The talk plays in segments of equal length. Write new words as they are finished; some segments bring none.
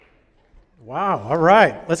Wow, all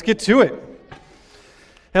right, let's get to it.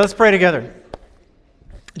 Hey, let's pray together.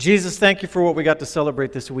 Jesus, thank you for what we got to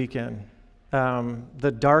celebrate this weekend.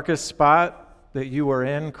 The darkest spot that you were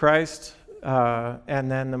in, Christ,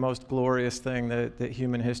 and then the most glorious thing that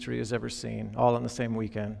human history has ever seen, all in the same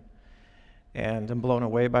weekend. And I'm blown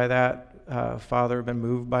away by that. Father, I've been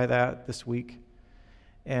moved by that this week.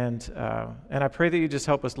 And I pray that you just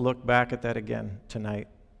help us look back at that again tonight.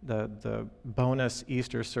 The bonus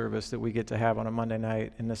Easter service that we get to have on a Monday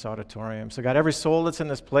night in this auditorium. So God, every soul that's in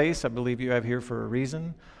this place, I believe you have here for a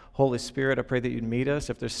reason. Holy Spirit, I pray that you'd meet us.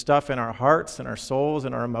 If there's stuff in our hearts and our souls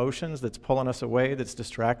and our emotions that's pulling us away, that's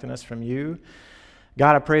distracting us from you,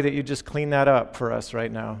 God, I pray that you just clean that up for us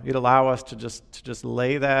right now. You'd allow us to just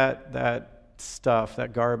lay that stuff,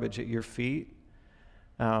 that garbage at your feet,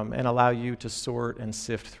 and allow you to sort and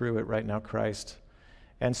sift through it right now, Christ.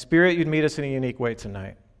 And Spirit, you'd meet us in a unique way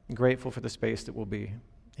tonight. I'm grateful for the space that we'll be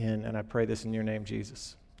in, and I pray this in your name,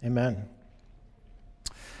 Jesus. Amen.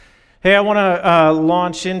 Hey, I want to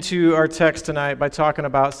launch into our text tonight by talking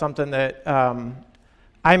about something that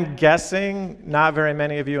I'm guessing not very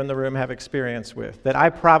many of you in the room have experience with, that I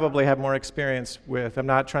probably have more experience with. I'm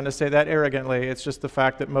not trying to say that arrogantly. It's just the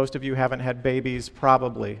fact that most of you haven't had babies,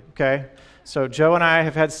 probably, okay? So Joe and I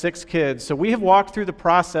have had 6 kids, so we have walked through the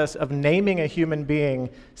process of naming a human being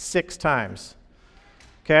 6 times.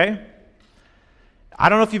 Okay? I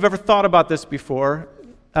don't know if you've ever thought about this before,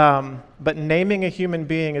 but naming a human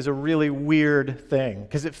being is a really weird thing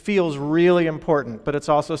because it feels really important, but it's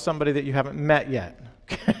also somebody that you haven't met yet.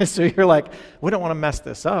 Okay? So you're like, we don't want to mess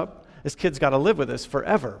this up. This kid's got to live with this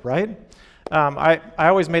forever, right? I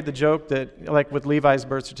always made the joke that, like with Levi's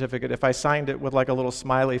birth certificate, if I signed it with like a little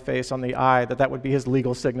smiley face on the I, that would be his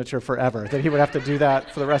legal signature forever, that he would have to do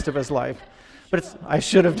that for the rest of his life. But I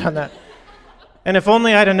should have done that. And if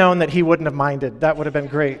only I'd have known that he wouldn't have minded, that would have been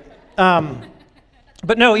great.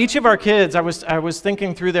 But no, each of our kids, I was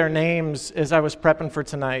thinking through their names as I was prepping for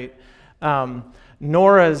tonight.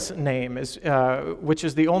 Nora's name is, which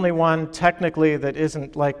is the only one technically that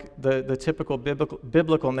isn't like the typical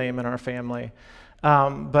biblical name in our family.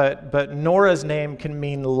 But Nora's name can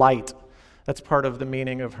mean light. That's part of the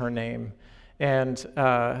meaning of her name.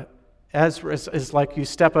 And Ezra is like you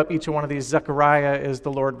step up each one of these. Zechariah is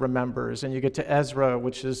the Lord remembers, and you get to Ezra,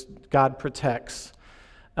 which is God protects.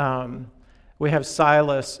 We have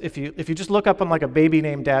Silas. If you just look up on like a baby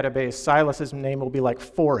name database, Silas's name will be like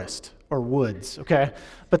forest or woods. Okay,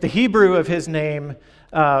 but the Hebrew of his name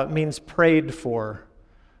means prayed for.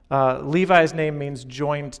 Levi's name means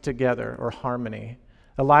joined together or harmony.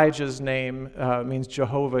 Elijah's name means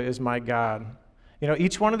Jehovah is my God. You know,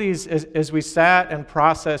 each one of these, as we sat and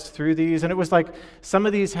processed through these, and it was like some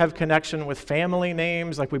of these have connection with family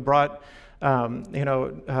names. Like we brought,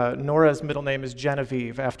 Nora's middle name is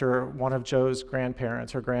Genevieve after one of Joe's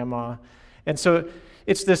grandparents, her grandma. And so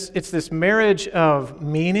it's this marriage of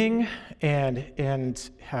meaning and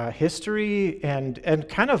history and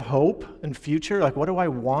kind of hope and future. Like, what do I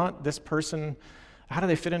want this person? How do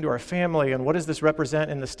they fit into our family, and what does this represent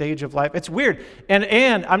in the stage of life? It's weird,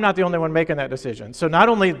 and I'm not the only one making that decision. So not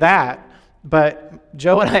only that, but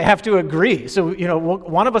Joe and I have to agree. So,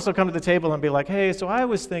 one of us will come to the table and be like, hey, so I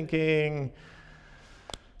was thinking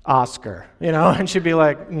Oscar, and she'd be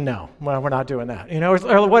like, no, well, we're not doing that,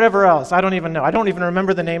 or whatever else. I don't even know. I don't even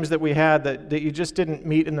remember the names that we had that you just didn't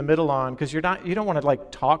meet in the middle on, because you don't want to like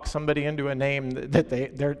talk somebody into a name that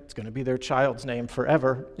it's going to be their child's name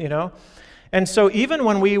forever, And so even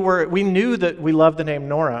when we knew that we loved the name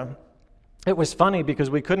Nora, it was funny because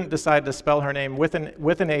we couldn't decide to spell her name with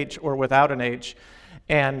an H or without an H.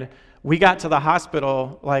 And we got to the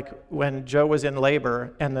hospital like when Joe was in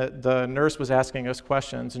labor, and the nurse was asking us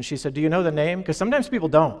questions, and she said, do you know the name? Because sometimes people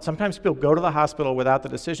don't. Sometimes people go to the hospital without the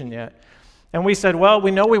decision yet. And we said, well,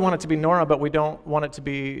 we know we want it to be Nora, but we don't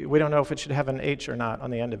know if it should have an H or not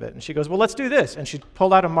on the end of it. And she goes, well, let's do this. And she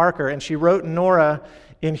pulled out a marker, and she wrote Nora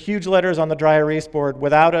in huge letters on the dry erase board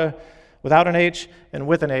without an H and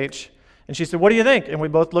with an H. And she said, what do you think? And we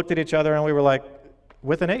both looked at each other, and we were like,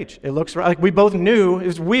 with an H. It looks right. Like we both knew. It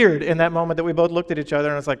was weird in that moment that we both looked at each other,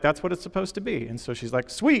 and it's like, that's what it's supposed to be. And so she's like,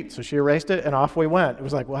 sweet. So she erased it, and off we went. It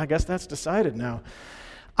was like, well, I guess that's decided now.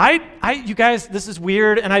 You guys, this is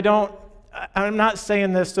weird, and I'm not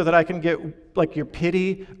saying this so that I can get like your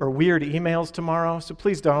pity or weird emails tomorrow, so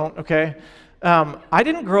please don't, okay? I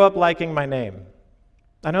didn't grow up liking my name.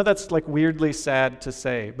 I know that's like weirdly sad to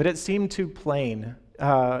say, but it seemed too plain.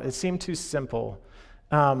 It seemed too simple.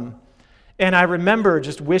 And I remember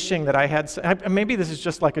just wishing that I had, maybe this is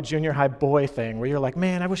just like a junior high boy thing where you're like,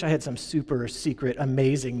 man, I wish I had some super secret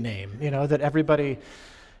amazing name, that everybody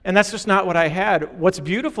And that's just not what I had. What's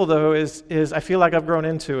beautiful, though, is I feel like I've grown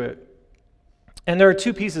into it. And there are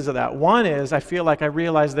two pieces of that. One is I feel like I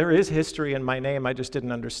realize there is history in my name I just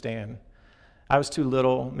didn't understand. I was too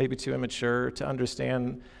little, maybe too immature to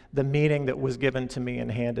understand the meaning that was given to me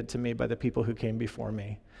and handed to me by the people who came before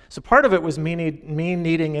me. So part of it was me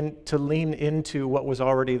needing to lean into what was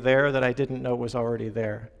already there that I didn't know was already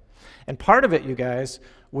there. And part of it, you guys,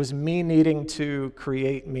 was me needing to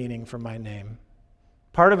create meaning for my name.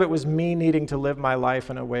 Part of it was me needing to live my life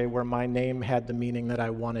in a way where my name had the meaning that I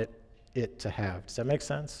wanted it to have. Does that make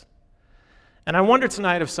sense? And I wonder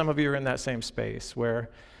tonight if some of you are in that same space where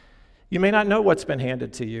you may not know what's been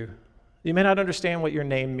handed to you. You may not understand what your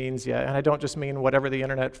name means yet, and I don't just mean whatever the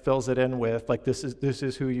internet fills it in with, like this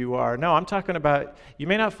is who you are. No, I'm talking about you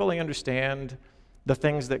may not fully understand the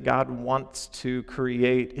things that God wants to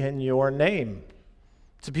create in your name.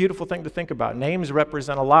 It's a beautiful thing to think about. Names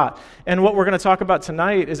represent a lot. And what we're going to talk about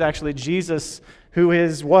tonight is actually Jesus, who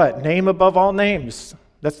is what? Name above all names.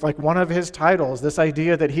 That's like one of his titles, this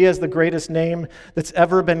idea that he has the greatest name that's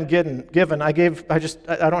ever been given. I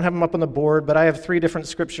don't have them up on the board, but I have 3 different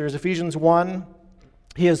scriptures. Ephesians 1,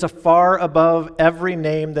 he is far above every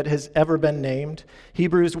name that has ever been named.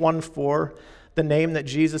 Hebrews 1:4, the name that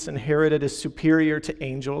Jesus inherited is superior to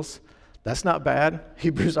angels. That's not bad.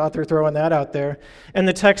 Hebrews author throwing that out there. And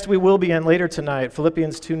the text we will be in later tonight,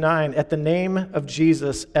 Philippians 2:9, at the name of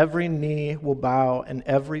Jesus, every knee will bow and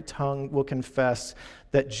every tongue will confess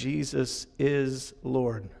that Jesus is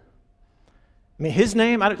Lord. I mean, his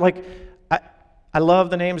name, I love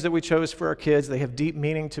the names that we chose for our kids. They have deep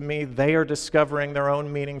meaning to me. They are discovering their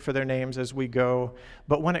own meaning for their names as we go.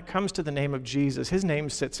 But when it comes to the name of Jesus, his name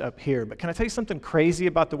sits up here. But can I tell you something crazy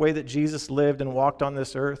about the way that Jesus lived and walked on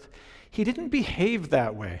this earth? He didn't behave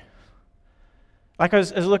that way. Like I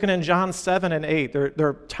was looking in John 7 and 8, there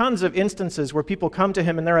are tons of instances where people come to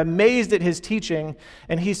him and they're amazed at his teaching,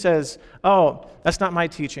 and he says, oh, that's not my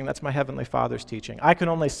teaching, that's my Heavenly Father's teaching. I can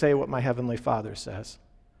only say what my Heavenly Father says.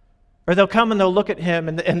 Or they'll come and they'll look at him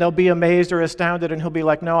and they'll be amazed or astounded, and he'll be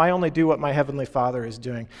like, no, I only do what my Heavenly Father is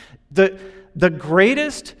doing. The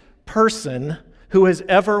greatest person who has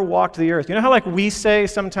ever walked the earth. You know how like we say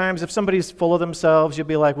sometimes if somebody's full of themselves, you'll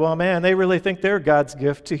be like, well, man, they really think they're God's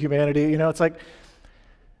gift to humanity. You know, it's like,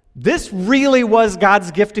 this really was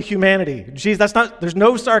God's gift to humanity. There's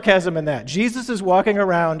no sarcasm in that. Jesus is walking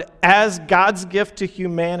around as God's gift to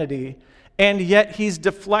humanity, and yet he's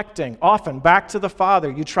deflecting often back to the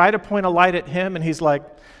Father. You try to point a light at him, and he's like,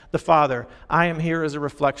 the Father, I am here as a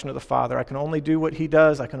reflection of the Father. I can only do what he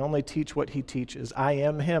does. I can only teach what he teaches. I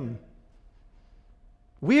am him.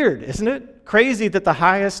 Weird, isn't it? Crazy that the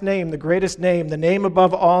highest name, the greatest name, the name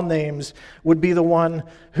above all names would be the one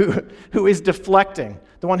who is deflecting,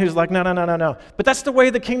 the one who's like, no. But that's the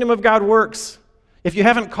way the kingdom of God works. If you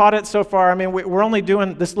haven't caught it so far, I mean, we're only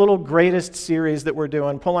doing this little greatest series that we're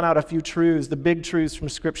doing, pulling out a few truths, the big truths from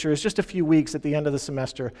Scripture. It's just a few weeks at the end of the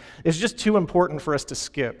semester. It's just too important for us to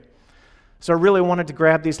skip. So I really wanted to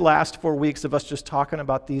grab these last 4 weeks of us just talking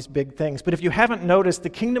about these big things. But if you haven't noticed, the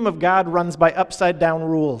kingdom of God runs by upside-down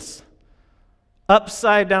rules.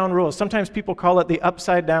 Upside-down rules. Sometimes people call it the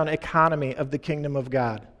upside-down economy of the kingdom of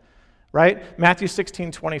God, right? Matthew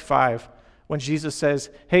 16:25, when Jesus says,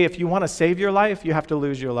 hey, if you want to save your life, you have to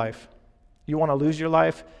lose your life. You want to lose your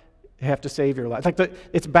life, you have to save your life.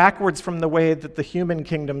 It's backwards from the way that the human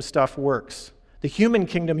kingdom stuff works. The human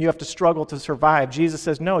kingdom, you have to struggle to survive. Jesus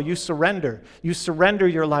says, no, you surrender. You surrender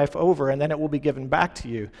your life over, and then it will be given back to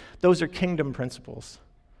you. Those are kingdom principles.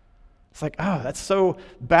 It's like, that's so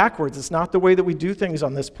backwards. It's not the way that we do things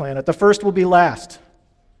on this planet. The first will be last.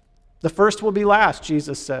 The first will be last,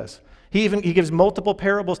 Jesus says. He gives multiple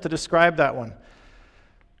parables to describe that one.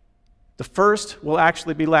 The first will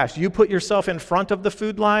actually be last. You put yourself in front of the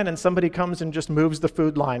food line, and somebody comes and just moves the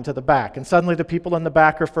food line to the back. And suddenly the people in the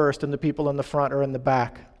back are first, and the people in the front are in the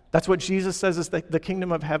back. That's what Jesus says is the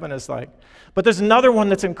kingdom of heaven is like. But there's another one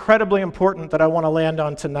that's incredibly important that I want to land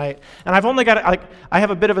on tonight. And I've only got, I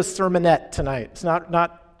have a bit of a sermonette tonight. It's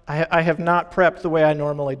I have not prepped the way I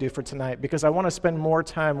normally do for tonight because I want to spend more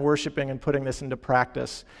time worshiping and putting this into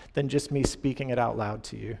practice than just me speaking it out loud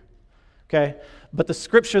to you. Okay? But the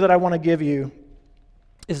scripture that I want to give you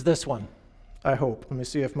is this one, I hope. Let me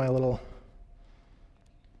see if my little...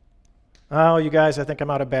 Oh, you guys, I think I'm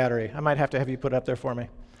out of battery. I might have to have you put it up there for me.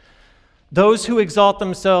 Those who exalt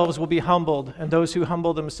themselves will be humbled, and those who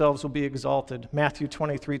humble themselves will be exalted. Matthew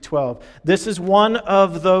 23:12. This is one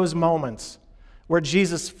of those moments where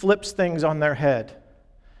Jesus flips things on their head.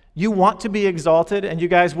 You want to be exalted, and you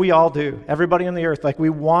guys, we all do. Everybody on the earth, like, we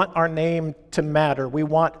want our name to matter. We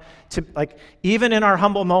want to, like, even in our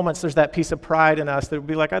humble moments, there's that piece of pride in us that would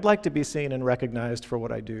be like, I'd like to be seen and recognized for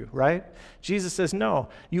what I do, right? Jesus says, no,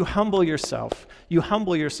 you humble yourself. You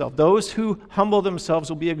humble yourself. Those who humble themselves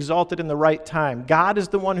will be exalted in the right time. God is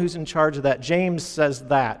the one who's in charge of that. James says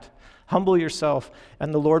that. Humble yourself,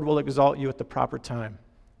 and the Lord will exalt you at the proper time.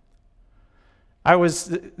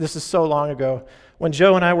 This is so long ago, when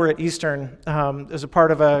Joe and I were at Eastern, as a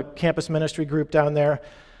part of a campus ministry group down there.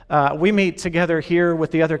 We meet together here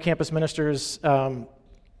with the other campus ministers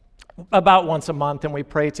about once a month, and we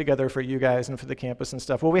pray together for you guys and for the campus and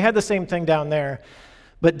stuff. Well, we had the same thing down there,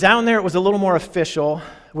 but down there it was a little more official.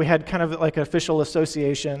 We had kind of like an official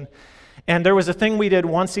association. And there was a thing we did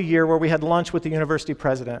once a year where we had lunch with the university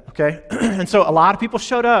president, okay? And so a lot of people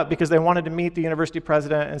showed up because they wanted to meet the university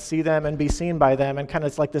president and see them and be seen by them, and kind of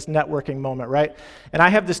it's like this networking moment, right? And I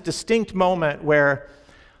have this distinct moment where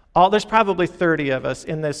there's probably 30 of us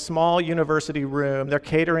in this small university room. They're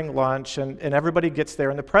catering lunch, and everybody gets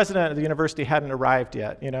there, and the president of the university hadn't arrived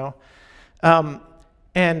yet, you know?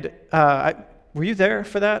 Were you there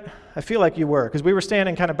for that? I feel like you were, because we were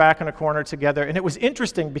standing kind of back in a corner together, and it was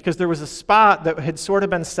interesting because there was a spot that had sort of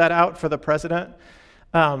been set out for the president,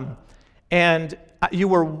 and you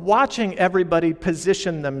were watching everybody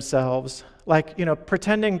position themselves, like, you know,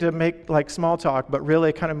 pretending to make like small talk, but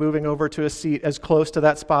really kind of moving over to a seat as close to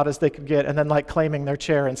that spot as they could get, and then like claiming their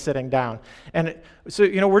chair and sitting down. And so,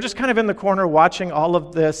 you know, we're just kind of in the corner watching all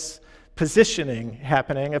of this positioning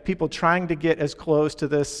happening of people trying to get as close to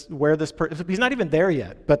this, where this person, he's not even there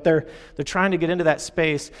yet, but they're trying to get into that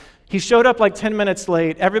space. He showed up like 10 minutes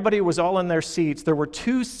late. Everybody was all in their seats. There were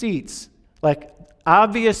 2 seats, like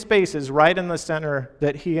obvious spaces right in the center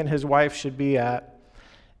that he and his wife should be at.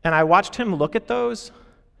 And I watched him look at those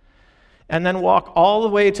and then walk all the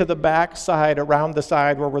way to the back side, around the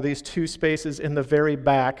side where were these 2 spaces in the very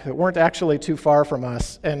back that weren't actually too far from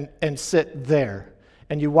us, and sit there.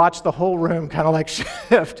 And you watch the whole room kind of like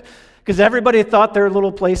shift, because everybody thought their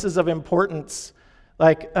little places of importance,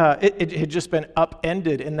 like it had just been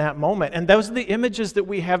upended in that moment. And those are the images that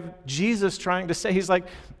we have Jesus trying to say. He's like,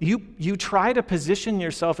 you try to position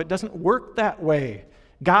yourself. It doesn't work that way.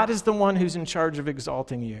 God is the one who's in charge of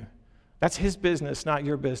exalting you. That's his business, not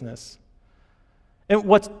your business. And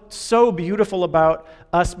what's so beautiful about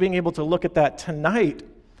us being able to look at that tonight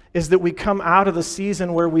is that we come out of the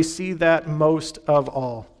season where we see that most of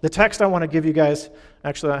all. The text I want to give you guys,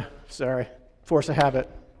 actually, force of habit.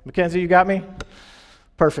 Mackenzie, you got me?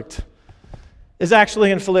 Perfect. Is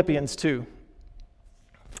actually in Philippians 2.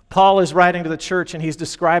 Paul is writing to the church, and he's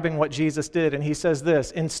describing what Jesus did, and he says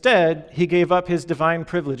this: instead, he gave up his divine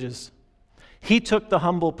privileges. He took the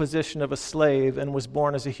humble position of a slave and was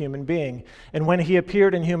born as a human being. And when he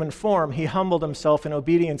appeared in human form, he humbled himself in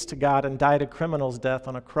obedience to God and died a criminal's death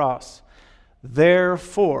on a cross.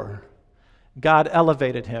 Therefore, God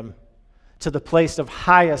elevated him to the place of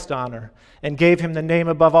highest honor and gave him the name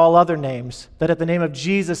above all other names, that at the name of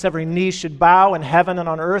Jesus every knee should bow in heaven and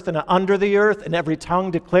on earth and under the earth, and every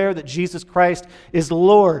tongue declare that Jesus Christ is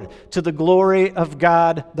Lord, to the glory of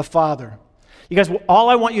God the Father. You guys, all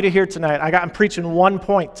I want you to hear tonight, I'm preaching one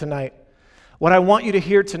point tonight. What I want you to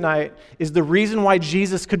hear tonight is the reason why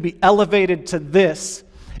Jesus could be elevated to this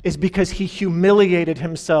is because he humiliated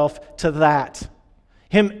himself to that.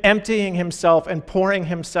 Him emptying himself and pouring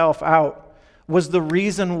himself out was the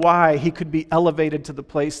reason why he could be elevated to the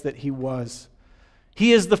place that he was.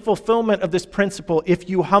 He is the fulfillment of this principle: if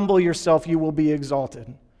you humble yourself, you will be exalted.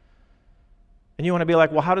 And you want to be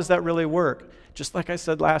like, well, how does that really work? Just like I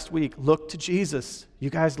said last week, look to Jesus. You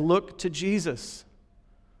guys, look to Jesus.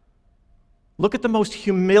 Look at the most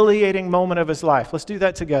humiliating moment of his life. Let's do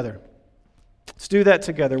that together. Let's do that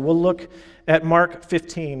together. We'll look at Mark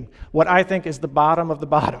 15, what I think is the bottom of the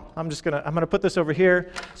bottom. I'm gonna put this over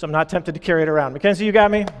here so I'm not tempted to carry it around. Mackenzie, you got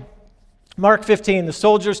me? Mark 15, the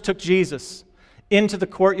soldiers took Jesus into the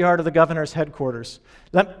courtyard of the governor's headquarters.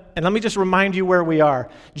 Let me just remind you where we are.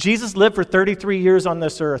 Jesus lived for 33 years on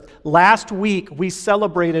this earth. Last week, we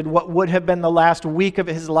celebrated what would have been the last week of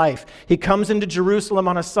his life. He comes into Jerusalem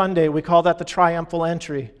on a Sunday. We call that the triumphal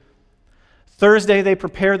entry. Thursday, they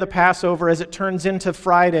prepare the Passover as it turns into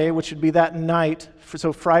Friday, which would be that night.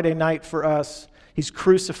 So Friday night for us. He's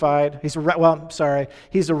crucified. He's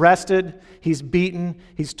arrested. He's beaten.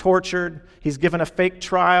 He's tortured. He's given a fake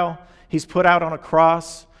trial. He's put out on a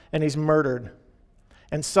cross, and he's murdered.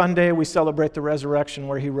 And Sunday, we celebrate the resurrection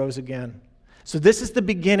where he rose again. So this is the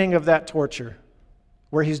beginning of that torture,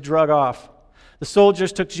 where he's drug off. The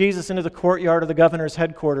soldiers took Jesus into the courtyard of the governor's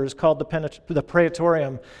headquarters, called the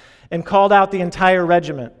Praetorium, and called out the entire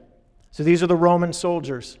regiment. So these are the Roman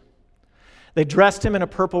soldiers. They dressed him in a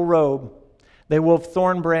purple robe. They wove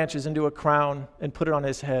thorn branches into a crown and put it on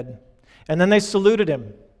his head. And then they saluted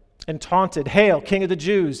him and taunted, "Hail, King of the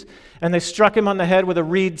Jews!" And they struck him on the head with a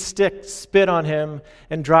reed stick, spit on him,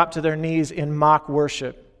 and dropped to their knees in mock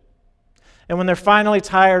worship. And when they're finally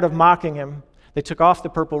tired of mocking him, they took off the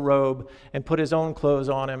purple robe and put his own clothes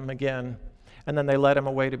on him again, and then they led him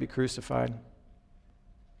away to be crucified.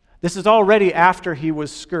 This is already after he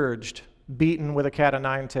was scourged, beaten with a cat o'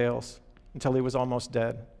 nine tails, until he was almost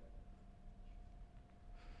dead.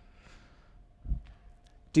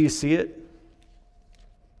 Do you see it?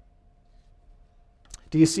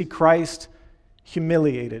 Do you see Christ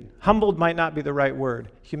humiliated? Humbled might not be the right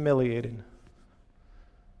word. Humiliated.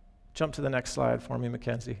 Jump to the next slide for me,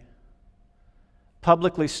 Mackenzie.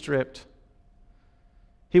 Publicly stripped.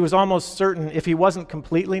 He was almost certain, if he wasn't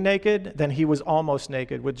completely naked, then he was almost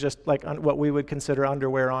naked with just like what we would consider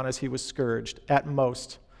underwear on as he was scourged, at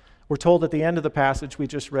most. We're told at the end of the passage we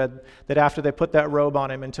just read that after they put that robe on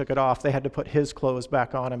him and took it off, they had to put his clothes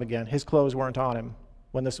back on him again. His clothes weren't on him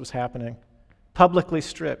when this was happening. Publicly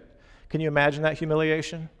stripped. Can you imagine that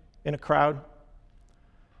humiliation in a crowd?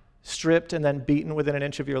 Stripped and then beaten within an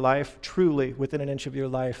inch of your life, truly within an inch of your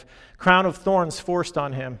life. Crown of thorns forced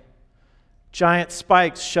on him. Giant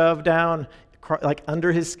spikes shoved down like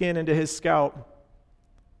under his skin into his scalp.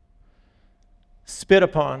 Spit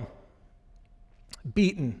upon.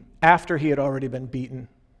 Beaten after he had already been beaten.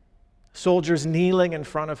 Soldiers kneeling in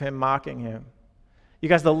front of him, mocking him. You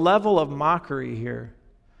guys, the level of mockery here,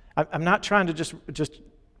 I'm not trying to just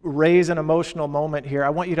raise an emotional moment here. I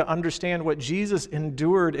want you to understand what Jesus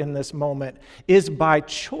endured in this moment is by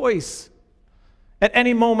choice. At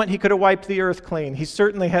any moment, he could have wiped the earth clean. He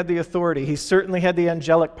certainly had the authority. He certainly had the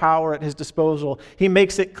angelic power at his disposal. He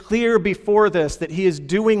makes it clear before this that he is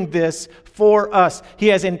doing this for us. He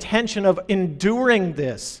has intention of enduring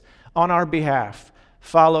this on our behalf,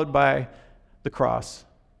 followed by the cross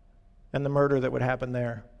and the murder that would happen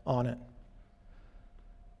there on it.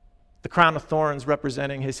 The crown of thorns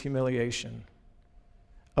representing his humiliation,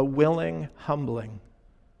 a willing humbling.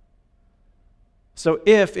 So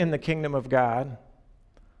if in the kingdom of God,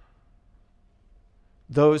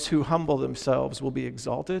 those who humble themselves will be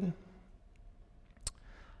exalted,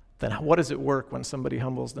 then what does it work when somebody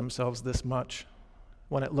humbles themselves this much,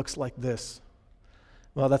 when it looks like this?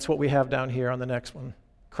 Well, that's what we have down here on the next one.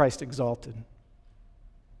 Christ exalted.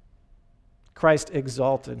 Christ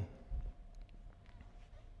exalted.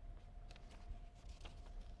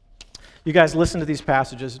 You guys listen to these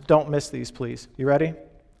passages. Don't miss these, please. You ready?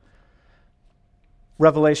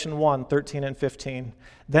 Revelation 1, 13 and 15.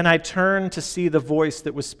 Then I turned to see the voice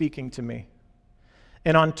that was speaking to me.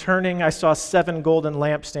 And on turning, I saw 7 golden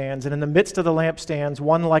lampstands, and in the midst of the lampstands,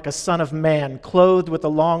 one like a son of man, clothed with a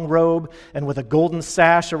long robe and with a golden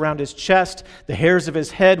sash around his chest. The hairs of his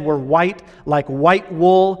head were white, like white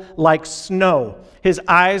wool, like snow. His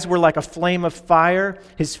eyes were like a flame of fire.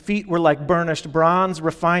 His feet were like burnished bronze,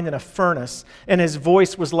 refined in a furnace. And his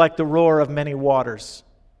voice was like the roar of many waters.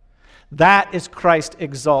 That is Christ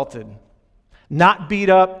exalted. Not beat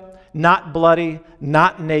up, not bloody,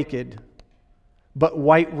 not naked, but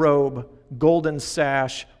white robe, golden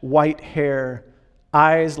sash, white hair,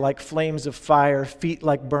 eyes like flames of fire, feet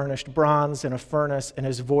like burnished bronze in a furnace, and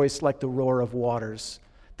his voice like the roar of waters.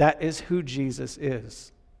 That is who Jesus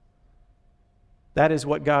is. That is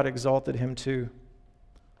what God exalted him to.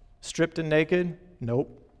 Stripped and naked? Nope.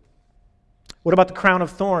 What about the crown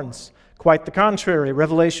of thorns? Quite the contrary.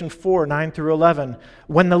 Revelation 4, 9 through 11.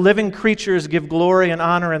 When the living creatures give glory and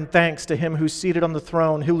honor and thanks to him who's seated on the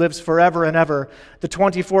throne, who lives forever and ever, the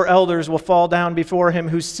 24 elders will fall down before him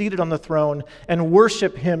who's seated on the throne and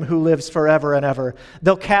worship him who lives forever and ever.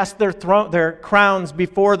 They'll cast their crowns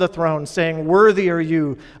before the throne, saying, "Worthy are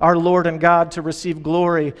you, our Lord and God, to receive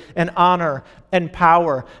glory and honor and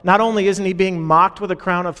power." Not only isn't he being mocked with a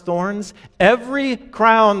crown of thorns, every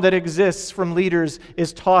crown that exists from leaders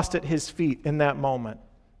is tossed at his feet in that moment.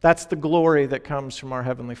 That's the glory that comes from our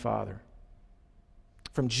Heavenly Father,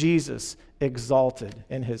 from Jesus exalted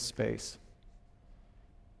in his space.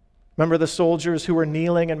 Remember the soldiers who were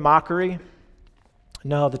kneeling in mockery?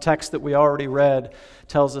 No, the text that we already read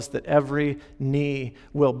tells us that every knee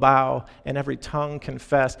will bow and every tongue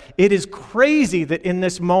confess. It is crazy that in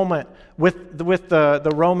this moment with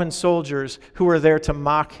the Roman soldiers who are there to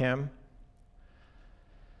mock him,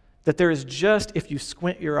 that there is just, if you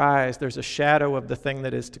squint your eyes, there's a shadow of the thing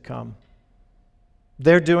that is to come.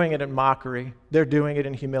 They're doing it in mockery. They're doing it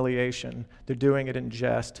in humiliation. They're doing it in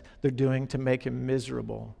jest. They're doing to make him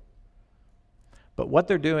miserable. But what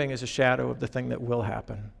they're doing is a shadow of the thing that will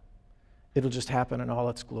happen. It'll just happen in all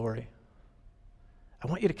its glory. I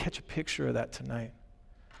want you to catch a picture of that tonight.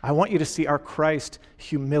 I want you to see our Christ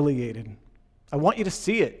humiliated. I want you to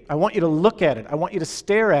see it. I want you to look at it. I want you to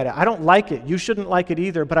stare at it. I don't like it. You shouldn't like it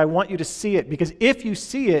either, but I want you to see it, because if you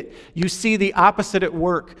see it, you see the opposite at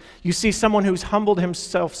work. You see someone who's humbled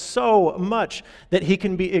himself so much that he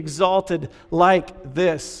can be exalted like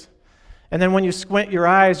this. And then when you squint your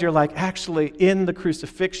eyes, you're like, actually, in the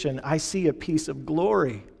crucifixion, I see a piece of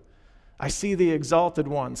glory. I see the exalted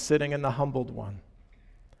one sitting in the humbled one.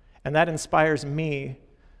 And that inspires me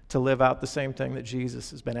to live out the same thing that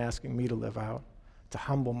Jesus has been asking me to live out, to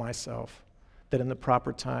humble myself, that in the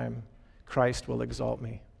proper time, Christ will exalt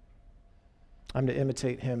me. I'm to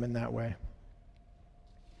imitate him in that way.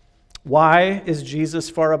 Why is Jesus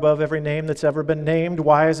far above every name that's ever been named?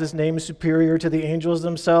 Why is his name superior to the angels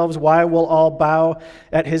themselves? Why will all bow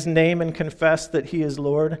at his name and confess that he is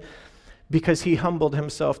Lord? Because he humbled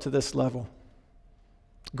himself to this level.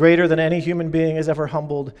 Greater than any human being has ever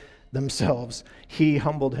humbled themselves. He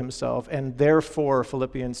humbled himself, and therefore,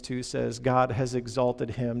 Philippians 2 says, God has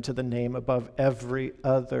exalted him to the name above every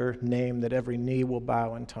other name, that every knee will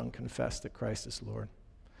bow and tongue confess that Christ is Lord.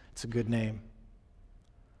 It's a good name.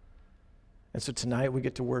 And so tonight we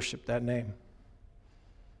get to worship that name.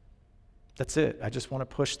 That's it. I just want to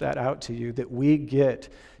push that out to you, that we get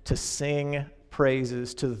to sing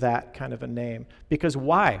praises to that kind of a name. Because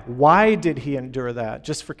why? Why did he endure that?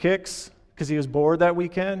 Just for kicks? Because he was bored that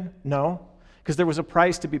weekend? No. Because there was a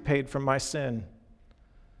price to be paid for my sin.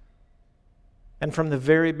 And from the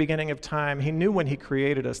very beginning of time, he knew when he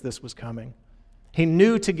created us this was coming. He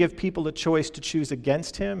knew to give people a choice to choose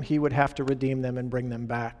against him, he would have to redeem them and bring them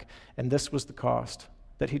back. And this was the cost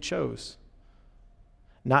that he chose.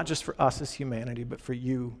 Not just for us as humanity, but for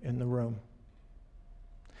you in the room.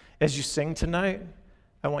 As you sing tonight,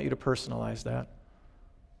 I want you to personalize that.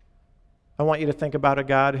 I want you to think about a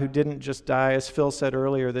God who didn't just die, as Phil said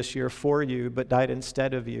earlier this year, for you, but died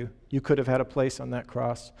instead of you. You could have had a place on that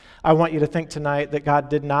cross. I want you to think tonight that God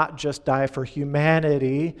did not just die for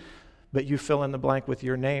humanity, but you fill in the blank with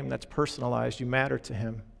your name that's personalized. You matter to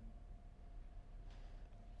him.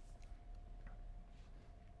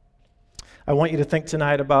 I want you to think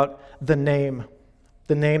tonight about the name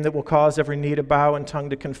that will cause every knee to bow and tongue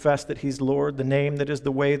to confess that he's Lord, the name that is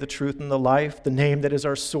the way, the truth, and the life, the name that is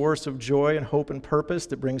our source of joy and hope and purpose,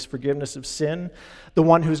 that brings forgiveness of sin, the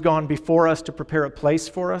one who's gone before us to prepare a place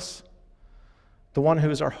for us, the one who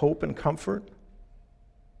is our hope and comfort,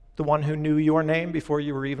 the one who knew your name before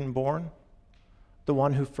you were even born, the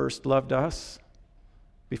one who first loved us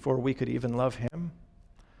before we could even love him.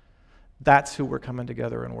 That's who we're coming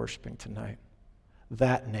together and worshiping tonight.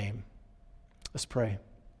 That name. Let's pray.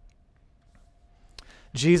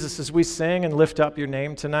 Jesus, as we sing and lift up your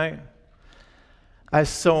name tonight, I have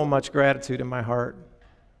so much gratitude in my heart,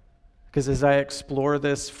 because as I explore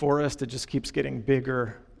this forest, it just keeps getting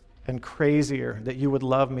bigger and crazier, that you would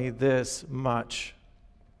love me this much.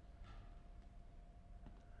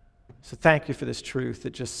 So thank you for this truth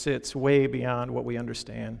that just sits way beyond what we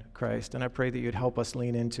understand, Christ, and I pray that you'd help us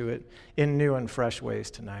lean into it in new and fresh ways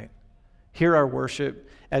tonight. Hear our worship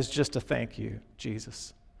as just a thank you,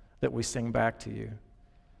 Jesus, that we sing back to you.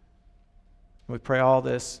 We pray all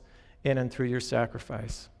this in and through your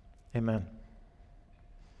sacrifice. Amen.